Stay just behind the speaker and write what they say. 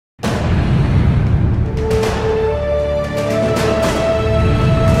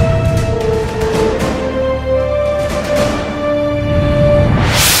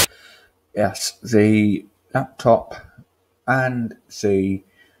Yes, the laptop and the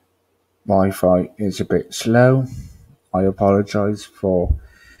Wi-Fi is a bit slow. I apologise for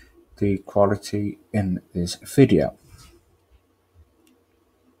the quality in this video.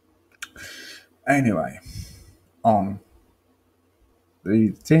 Anyway, on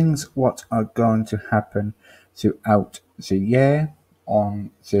the things what are going to happen throughout the year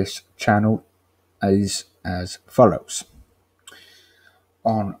on this channel is as follows.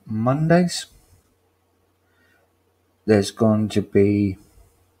 On Mondays, there's going to be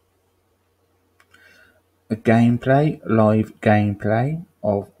a live gameplay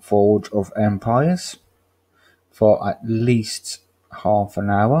of Forge of Empires for at least half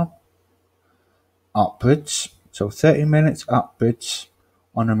an hour upwards. So 30 minutes upwards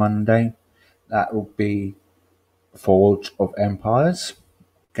on a Monday. That will be Forge of Empires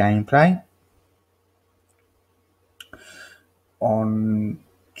gameplay. On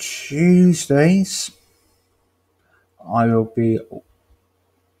Tuesdays, I will be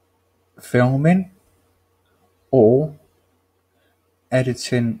filming or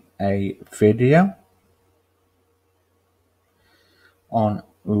editing a video. On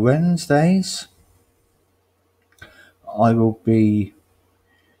Wednesdays, I will be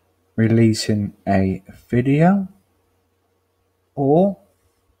releasing a video, or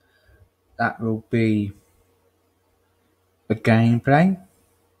that will be a gameplay,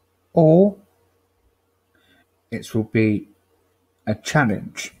 or it will be a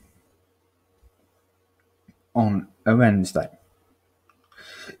challenge on a Wednesday.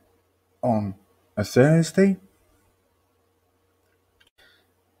 On a Thursday,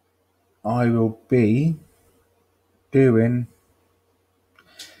 I will be doing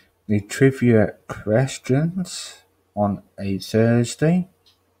the trivia questions on a Thursday.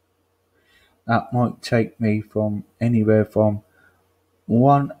 That might take me from anywhere from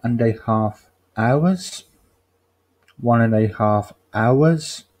 1.5 hours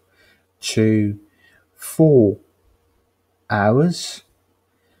to 4 hours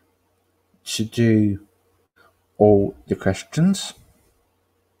to do all the questions.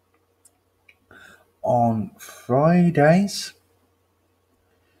 On Fridays,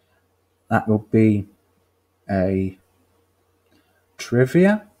 that will be a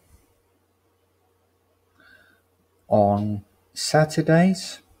trivia. On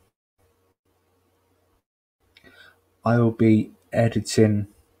Saturdays, I will be editing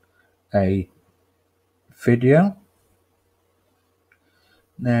a video.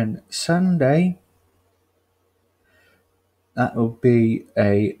 Then Sunday, that will be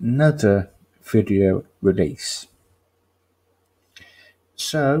another video release.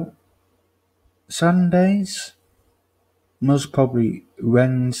 So Sundays, most probably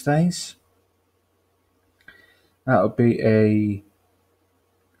Wednesdays, that will be a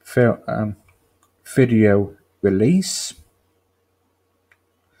video release.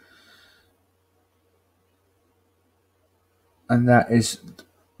 And that is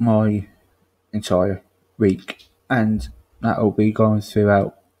my entire week, and that will be going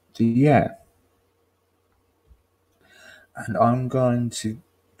throughout the year. And I'm going to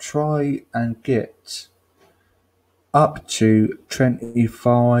try and get up to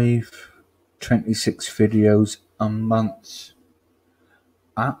 25, 26 videos a month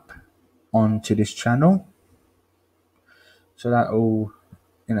up onto this channel. So that will,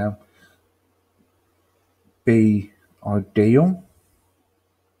 be ideal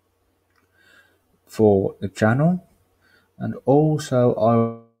for the channel. And also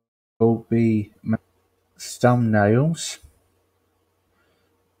I will be making thumbnails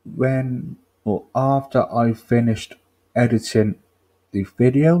when or after I finished editing the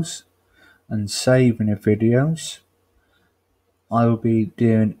videos and saving the videos. I will be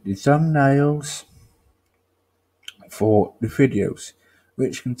doing the thumbnails for the videos,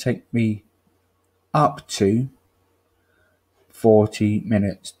 which can take me up to 40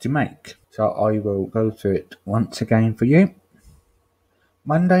 minutes to make. So I will go through it once again for you.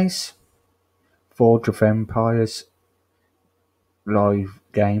 Mondays, Forge of Empires live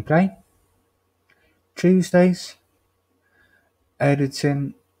gameplay. Tuesdays,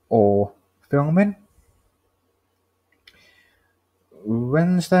 editing or filming.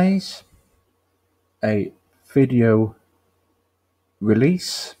 Wednesdays, a video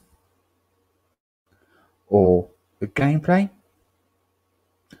release or a gameplay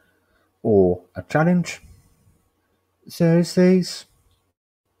or a challenge. Thursdays,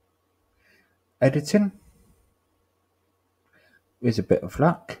 editing with a bit of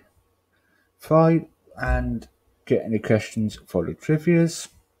luck. Friday, and getting the questions for the trivias.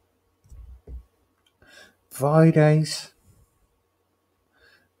 Fridays,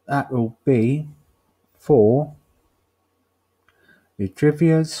 That will be for the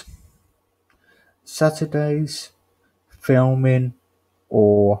trivias, Saturdays, filming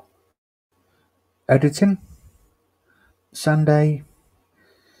or editing, Sunday,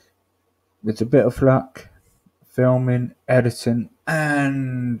 with a bit of luck, filming, editing,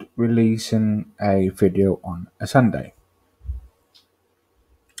 and releasing a video on a Sunday.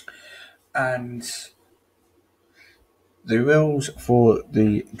 And the rules for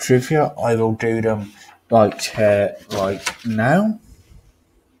the trivia, I will do them right now,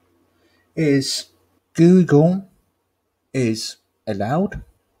 is Google is allowed.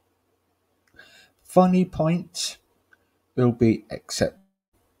 Funny points will be accepted.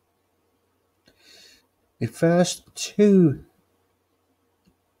 The first two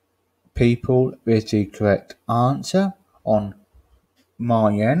people with the correct answer on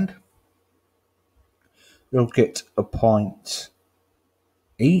my end will get a point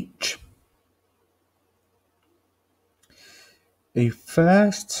each. The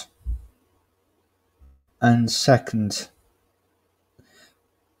first and second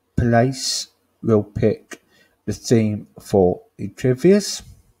place will pick the theme for the trivias.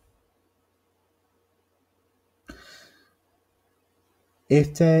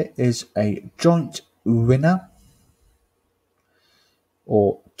 If there is a joint winner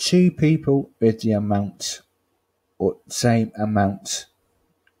or two people with the amount or same amount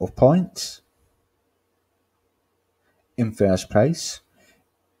of points in first place,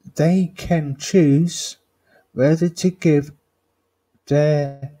 they can choose whether to give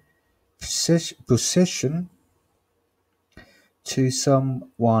their position to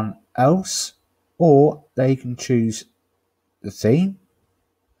someone else, or they can choose the theme,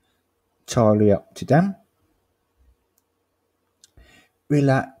 entirely up to them.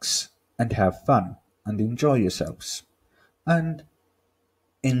 Relax and have fun and enjoy yourselves and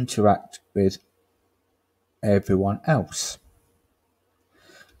interact with everyone else.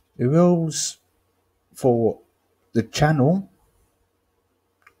 The rules for the channel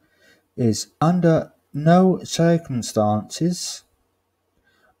is under no circumstances,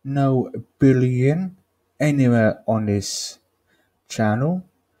 no bullying anywhere on this channel,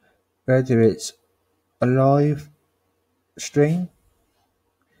 whether it's a live stream,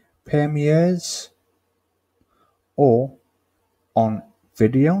 premieres, or on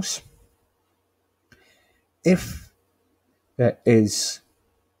videos. If there is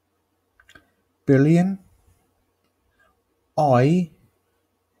bullying, I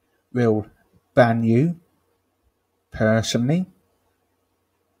will ban you personally,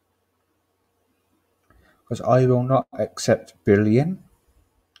 because I will not accept bullying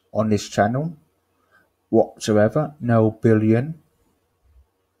on this channel whatsoever. No bullying,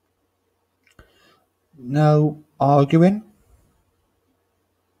 no arguing.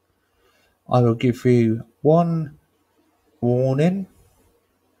 I will give you one warning.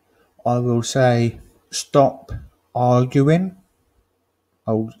 I will say stop arguing.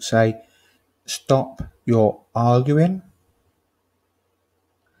 I will say stop your arguing.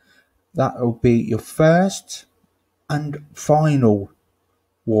 That will be your first and final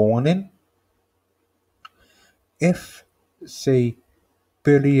warning. If the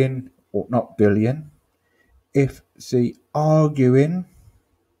bullying, or not bullying, if the arguing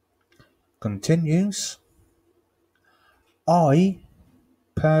continues, I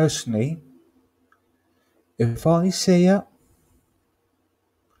personally, if I see it,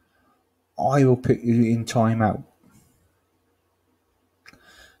 I will put you in timeout.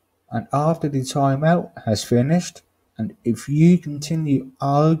 And after the timeout has finished, and if you continue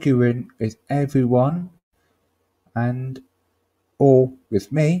arguing with everyone and or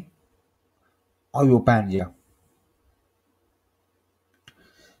with me, I will ban you.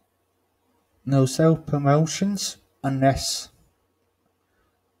 No self-promotions unless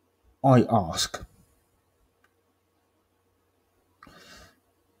I ask.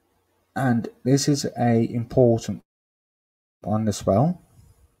 And this is a important one as well.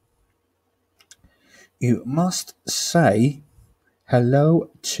 You must say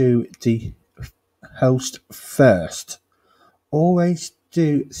hello to the host first. Always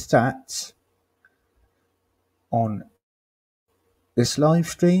do that on this live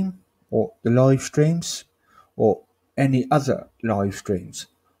stream or the live streams or any other live streams.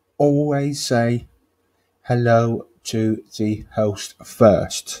 Always say hello to the host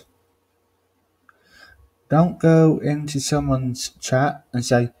first. Don't go into someone's chat and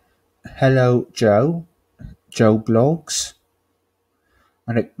say hello Joe Blogs,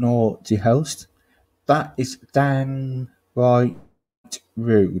 and ignore the host. That is downright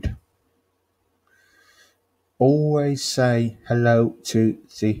rude. always say hello to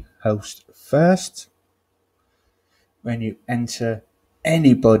the host first when you enter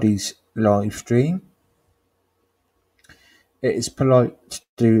anybody's live stream. It is polite to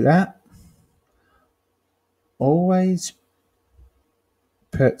do that. Always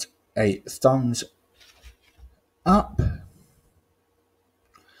put a thumbs up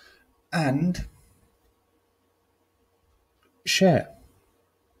and share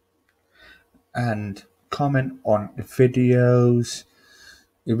and comment on the videos,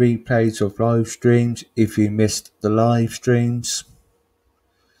 the replays of live streams if you missed the live streams,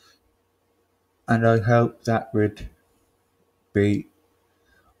 and I hope that would be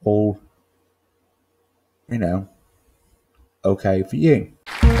all, okay for you.